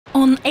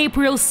On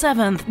April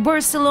 7th,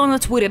 Barcelona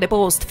tweeted a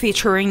post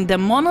featuring the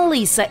Mona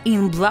Lisa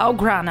in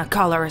blaugrana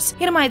colors.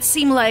 It might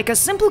seem like a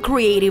simple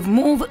creative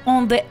move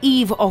on the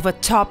eve of a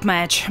top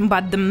match,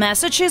 but the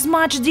message is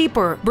much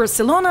deeper.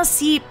 Barcelona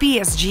see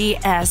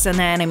PSG as an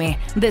enemy.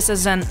 This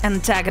is an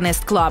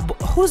antagonist club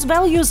whose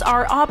values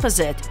are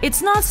opposite.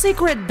 It's not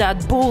secret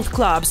that both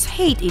clubs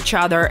hate each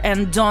other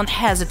and don't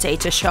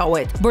hesitate to show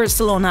it.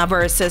 Barcelona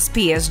versus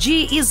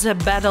PSG is a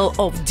battle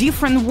of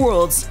different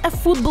worlds, a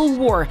football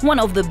war, one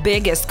of the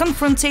biggest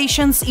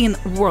confrontations in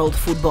world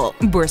football.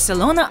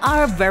 Barcelona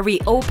are very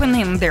open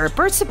in their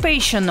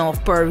participation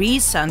of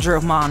Paris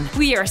Saint-Germain.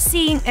 We are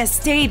seeing a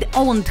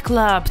state-owned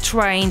club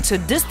trying to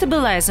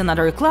destabilize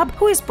another club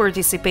who is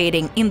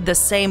participating in the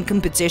same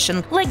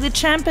competition like the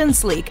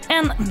Champions League,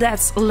 and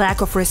that's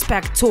lack of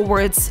respect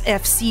towards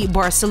FC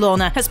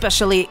Barcelona,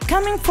 especially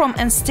coming from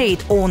a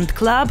state-owned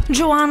club,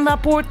 Joan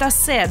Laporta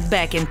said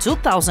back in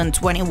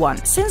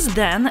 2021. Since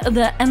then,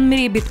 the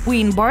enmity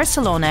between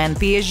Barcelona and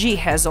PSG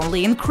has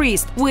only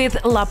increased, with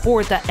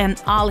Laporta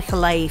and Al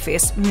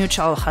Khelaifi's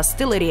mutual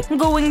hostility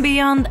going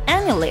beyond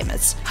any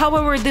limits.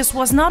 However, this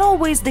was not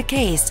always the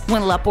case.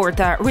 When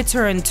Laporta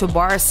returned to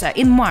Barca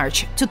in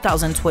March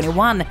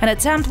 2021, an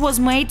attempt was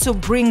made to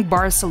bring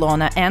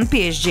Barcelona and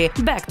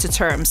PSG back to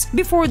terms.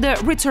 Before the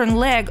return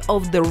leg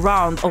of the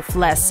round of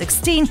last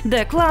 16,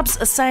 the clubs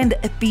signed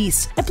a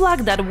peace, a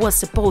plaque that was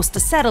supposed to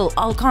settle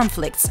all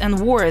conflicts and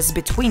wars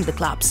between the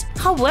clubs.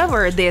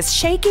 However, this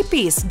shaky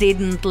peace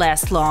didn't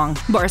last long.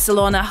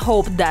 Barcelona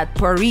hoped that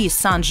Paris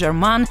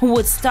Saint-Germain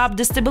would stop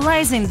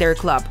destabilizing their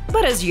club.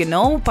 But as you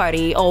know,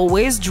 Paris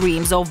always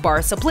dreams of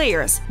Barca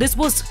players. This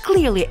was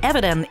clearly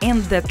evident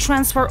in the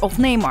transfer of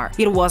Neymar.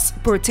 It was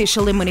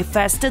partially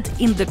manifested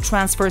in the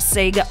transfer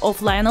saga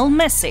of Lionel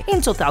Messi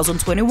in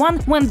 2021,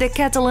 when the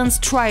Catalans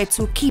tried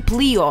to keep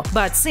Leo.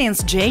 But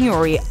since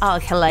January, Al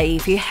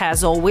Khelaifi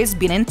has always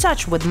been in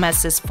touch with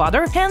Messi's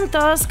father and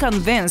thus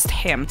convinced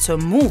him to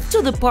move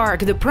to the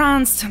Parc des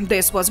Princes.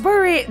 This was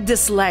very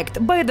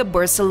disliked by the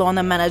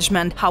Barcelona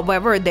management.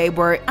 However, they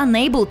were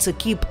unable to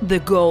keep the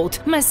GOAT.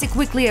 Messi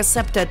quickly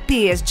accepted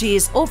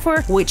PSG's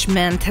offer, which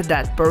meant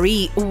that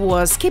Paris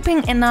was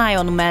keeping an eye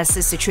on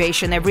Messi's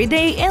situation every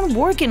day and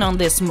working on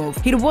this move.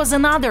 It was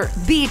another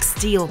big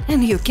steal,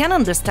 and you can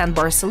understand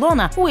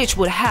Barcelona, which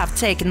would have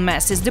taken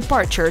Messi's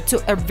departure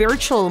to a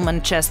virtual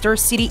Manchester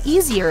City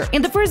easier.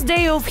 In the first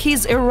day of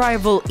his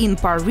arrival in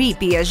Paris,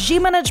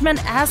 PSG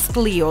management asked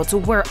Leo to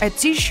wear a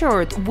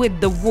t-shirt with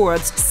the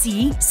words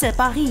 "Si, c'est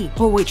Paris,"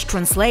 which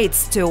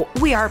translates to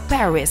 "We are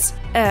Paris."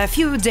 A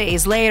few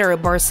days later,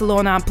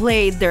 Barcelona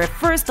played their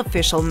first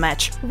official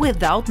match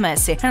without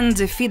Messi and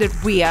defeated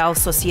Real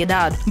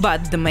Sociedad.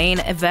 But the main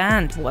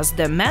event was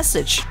the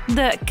message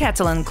the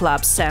Catalan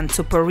club sent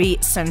to Paris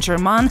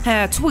Saint-Germain,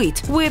 a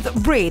tweet with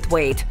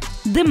Braithwaite,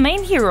 the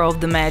main hero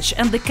of the match,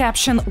 and the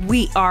caption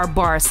 "We are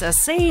Barca,"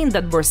 saying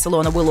that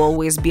Barcelona will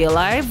always be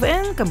alive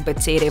and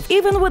competitive,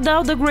 even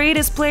without the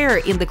greatest player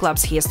in the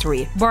club's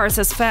history.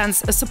 Barca's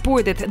fans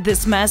supported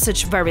this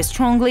message very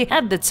strongly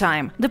at the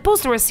time. The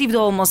post received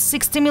almost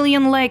 60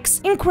 million likes.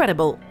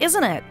 Incredible,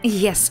 isn't it?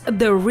 Yes,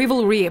 the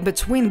rivalry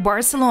between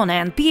Barcelona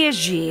and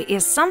PSG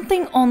is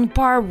something on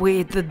par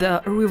with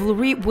the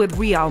rivalry with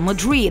Real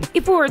Madrid,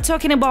 if we were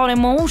talking about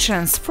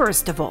emotions,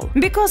 first of all.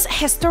 Because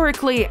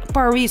historically,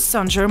 Paris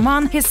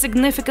Saint-Germain is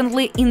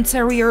significantly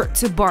inferior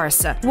to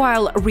Barca,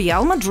 while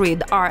Real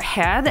Madrid are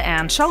head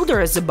and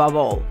shoulders above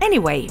all.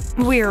 Anyway,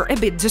 we're a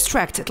bit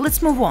distracted,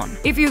 let's move on.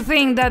 If you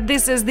think that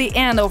this is the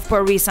end of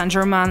Paris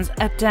Saint-Germain's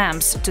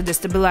attempts to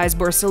destabilize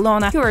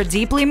Barcelona, you are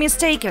deeply mistaken.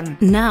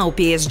 Now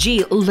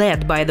PSG,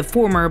 led by the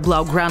former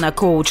blaugrana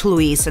coach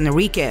Luis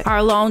Enrique,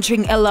 are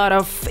launching a lot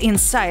of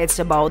insights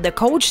about the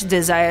coach's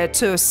desire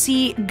to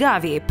see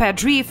Gavi,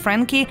 Pedri,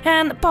 Frenkie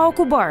and Pau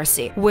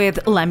Cubarsí with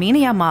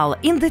Lamine Yamal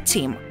in the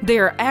team.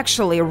 They're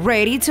actually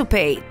ready to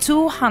pay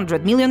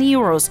 200 million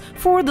euros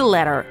for the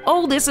latter.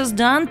 All this is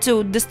done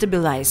to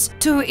destabilize,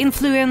 to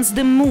influence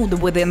the mood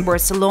within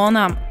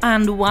Barcelona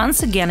and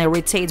once again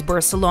irritate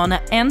Barcelona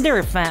and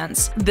their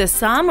fans. The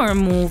summer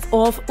move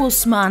of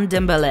Ousmane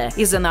Dembélé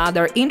is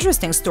another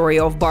interesting story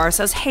of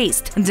Barca's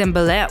haste.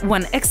 Dembélé,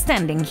 when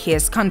extending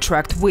his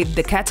contract with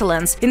the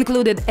Catalans,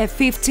 included a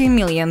 50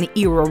 million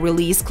euro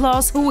release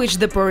clause, which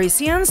the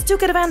Parisians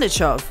took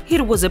advantage of.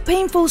 It was a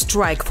painful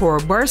strike for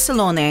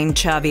Barcelona and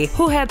Xavi,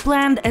 who had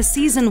planned a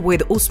season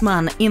with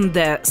Ousmane in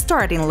the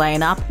starting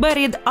lineup, but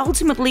it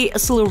ultimately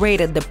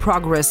accelerated the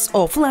progress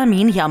of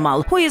Lamine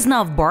Yamal, who is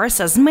now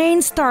Barca's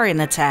main star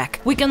in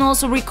attack. We can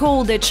also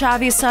recall the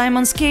Xavi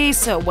Simons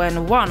case,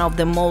 when one of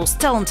the most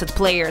talented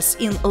players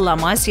in La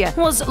Masia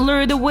was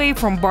lured away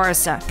from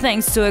Barca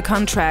thanks to a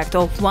contract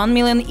of 1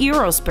 million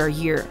euros per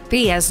year.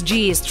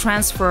 PSG's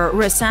transfer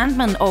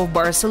resentment of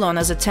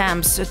Barcelona's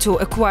attempts to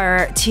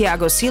acquire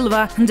Thiago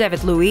Silva,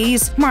 David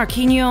Luiz,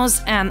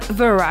 Marquinhos and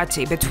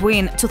Verratti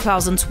between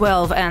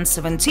 2012 and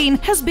 17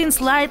 has been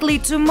slightly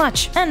too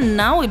much, and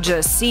now it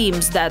just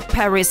seems that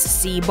Paris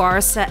see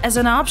Barca as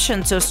an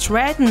option to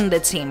strengthen the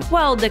team,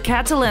 while the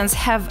Catalans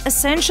have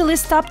essentially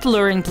stopped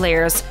luring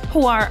players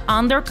who are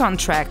under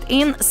contract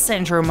in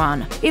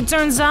Saint-Germain. It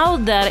turns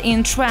out that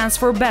in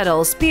transfer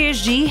battles,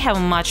 PSG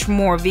have much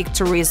more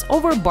victories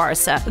over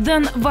Barca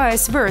than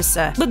vice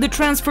versa, but the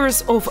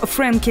transfers of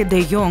Frenkie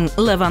de Jong,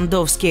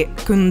 Lewandowski,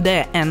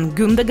 Koundé and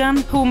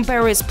Gundogan, whom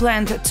Paris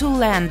planned to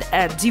land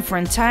at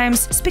different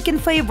times, speak in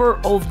favor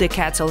of the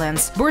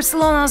Catalans.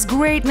 Barcelona's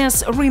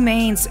greatness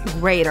remains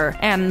greater,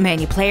 and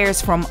many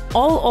players from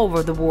all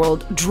over the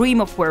world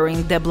dream of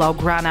wearing the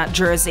blaugrana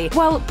jersey,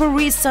 while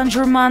Paris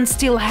Saint-Germain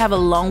still have a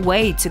long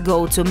way to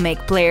go to make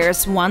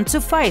players want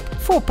to fight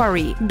for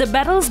Paris. The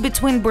battles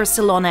between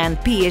Barcelona and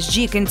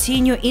PSG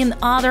continue in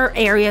other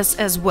areas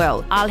as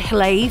well. Al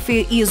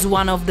Khelaifi is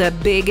one of the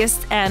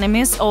biggest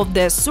enemies of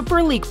the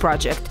Super League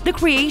project, the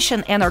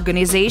creation and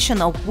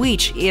organization of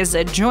which is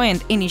a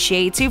joint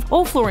initiative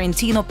of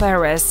Florentino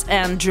Perez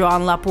and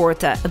Joan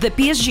Laporta. The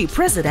PSG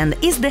president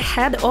is the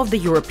head of the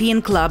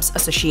European Clubs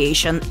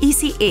Association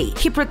 (ECA).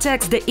 He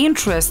protects the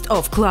interest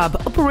of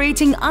club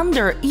operating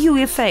under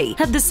UEFA.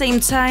 At the same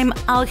time,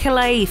 Al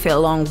Khelaifi,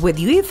 along with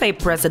UEFA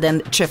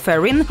president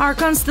Ceferin, are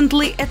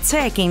constantly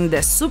attacking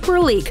the Super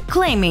League,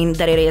 claiming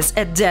that it is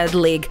a dead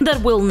league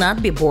that will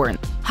not be born.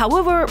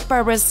 However,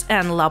 Perez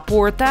and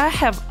Laporta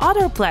have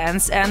other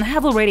plans and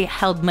have already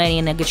held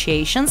many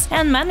negotiations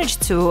and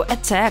managed to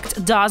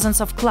attract dozens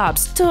of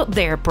clubs to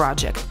their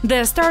project.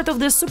 The start of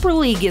the Super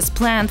League is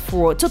planned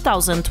for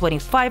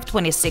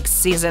 2025-26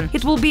 season.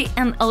 It will be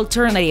an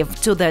alternative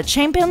to the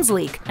Champions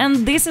League.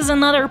 And this is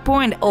another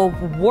point of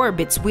war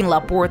between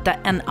Laporta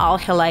and Al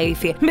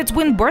Khelaifi,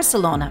 between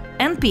Barcelona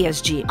and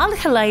PSG. Al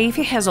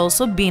Khelaifi has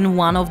also been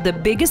one of the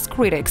biggest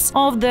critics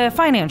of the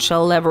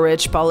financial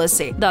leverage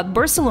policy that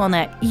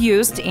Barcelona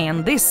used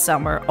in this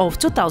summer of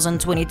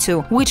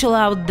 2022, which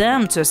allowed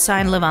them to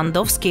sign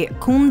Lewandowski,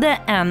 Koundé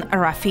and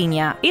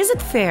Rafinha. Is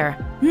it fair?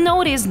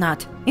 No, it is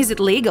not. Is it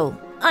legal?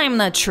 I'm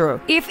not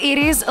sure. If it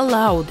is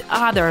allowed,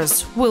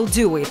 others will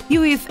do it.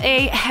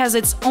 UEFA has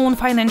its own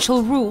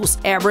financial rules.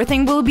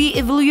 Everything will be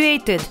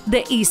evaluated,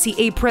 the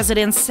ECA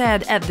president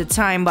said at the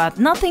time, but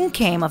nothing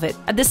came of it.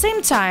 At the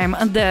same time,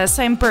 the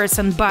same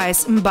person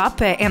buys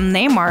Mbappe and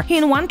Neymar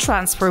in one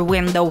transfer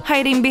window,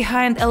 hiding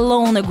behind a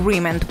loan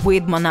agreement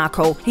with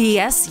Monaco.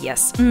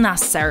 Yes,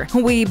 Nasser,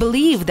 we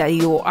believe that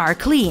you are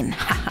clean.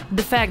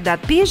 The fact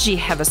that PSG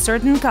have a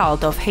certain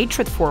cult of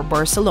hatred for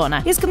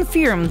Barcelona is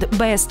confirmed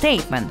by a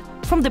statement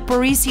from the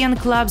Parisian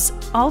club's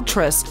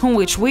ultras,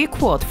 which we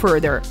quote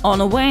further.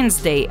 On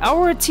Wednesday,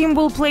 our team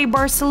will play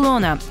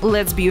Barcelona.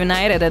 Let's be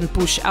united and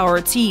push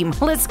our team.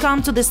 Let's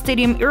come to the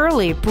stadium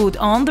early, put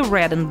on the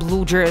red and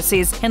blue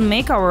jerseys, and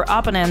make our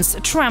opponents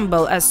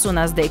tremble as soon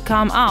as they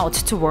come out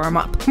to warm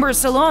up.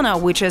 Barcelona,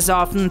 which is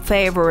often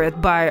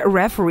favored by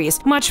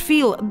referees, much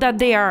feel that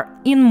they are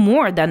in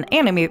more than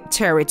enemy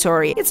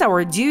territory. It's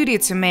our duty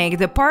to make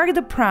the Parc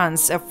des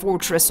Princes a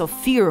fortress of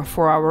fear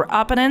for our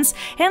opponents,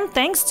 and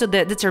thanks to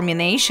the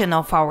determination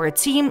of our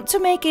team to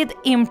make it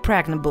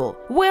impregnable.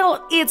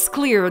 Well, it's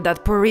clear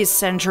that Paris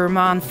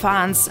Saint-Germain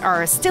fans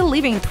are still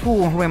living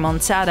through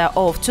remontada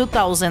of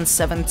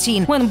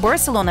 2017, when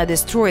Barcelona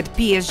destroyed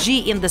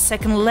PSG in the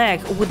second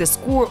leg with a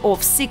score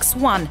of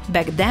 6-1.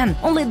 Back then,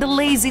 only the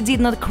lazy did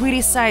not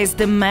criticize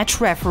the match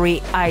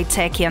referee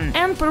Aitekin,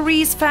 and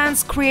Paris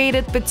fans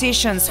created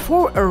petitions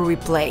for a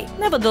replay.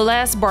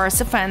 Nevertheless,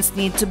 Barca fans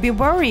need to be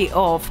wary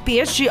of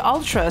PSG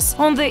ultras.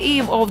 On the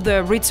eve of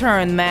the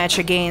return match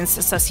against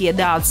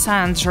Sociedad,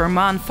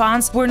 Saint-Germain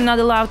fans were not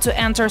allowed to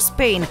enter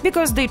Spain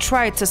because they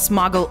tried to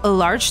smuggle a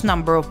large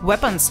number of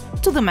weapons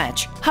to the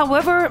match.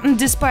 However,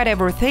 despite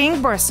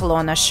everything,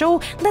 Barcelona show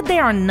that they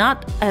are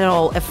not at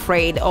all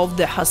afraid of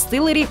the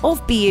hostility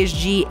of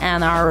PSG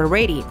and are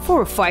ready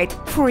for a fight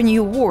for a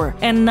new war.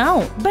 And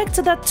now, back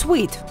to that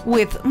tweet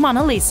with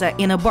Mona Lisa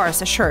in a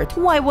Barca shirt.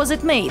 Why was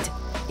it made?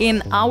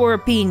 In our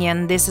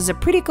opinion, this is a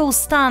pretty cool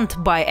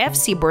stunt by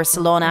FC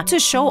Barcelona to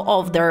show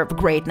off their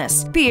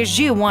greatness.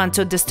 PSG want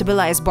to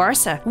destabilize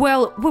Barca?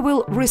 Well, we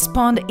will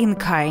respond in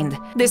kind.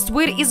 This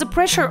tweet is a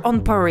pressure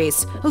on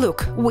Paris.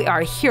 Look, we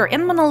are here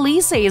and Mona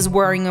Lisa is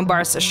wearing a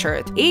Barca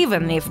shirt.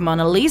 Even if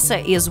Mona Lisa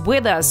is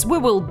with us, we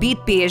will beat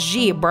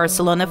PSG.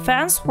 Barcelona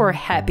fans were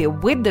happy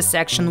with this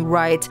action,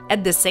 right?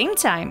 At the same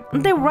time,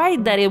 they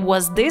write that it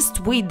was this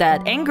tweet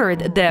that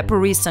angered the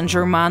Paris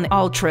Saint-Germain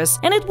ultras,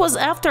 and it was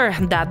after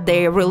that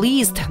they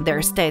released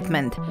their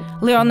statement.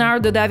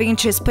 Leonardo da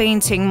Vinci's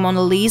painting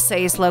Mona Lisa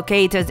is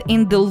located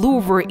in the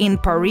Louvre in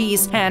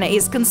Paris and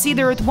is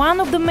considered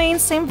one of the main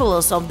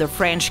symbols of the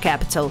French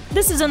capital.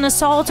 This is an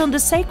assault on the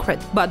sacred.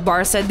 But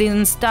Barca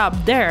didn't stop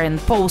there and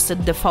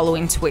posted the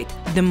following tweet.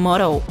 The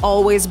motto,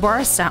 always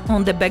Barca,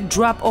 on the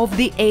backdrop of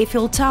the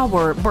Eiffel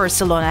Tower.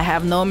 Barcelona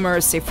have no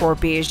mercy for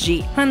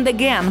PSG. And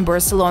again,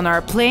 Barcelona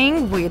are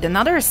playing with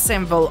another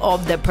symbol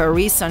of the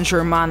Paris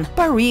Saint-Germain,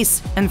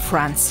 Paris and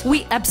France.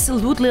 We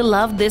absolutely love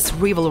love this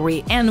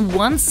rivalry and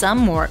want some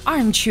more,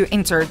 aren't you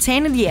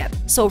entertained yet?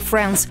 So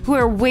friends,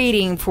 we're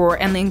waiting for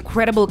an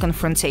incredible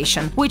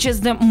confrontation, which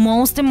is the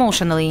most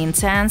emotionally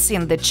intense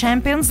in the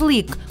Champions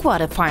League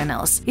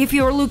quarterfinals. If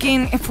you're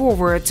looking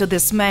forward to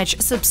this match,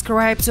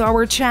 subscribe to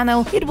our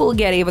channel, it will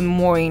get even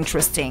more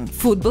interesting.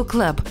 Football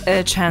Club,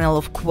 a channel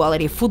of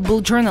quality football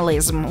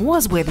journalism,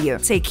 was with you.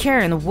 Take care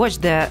and watch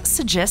the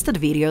suggested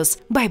videos.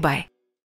 Bye-bye.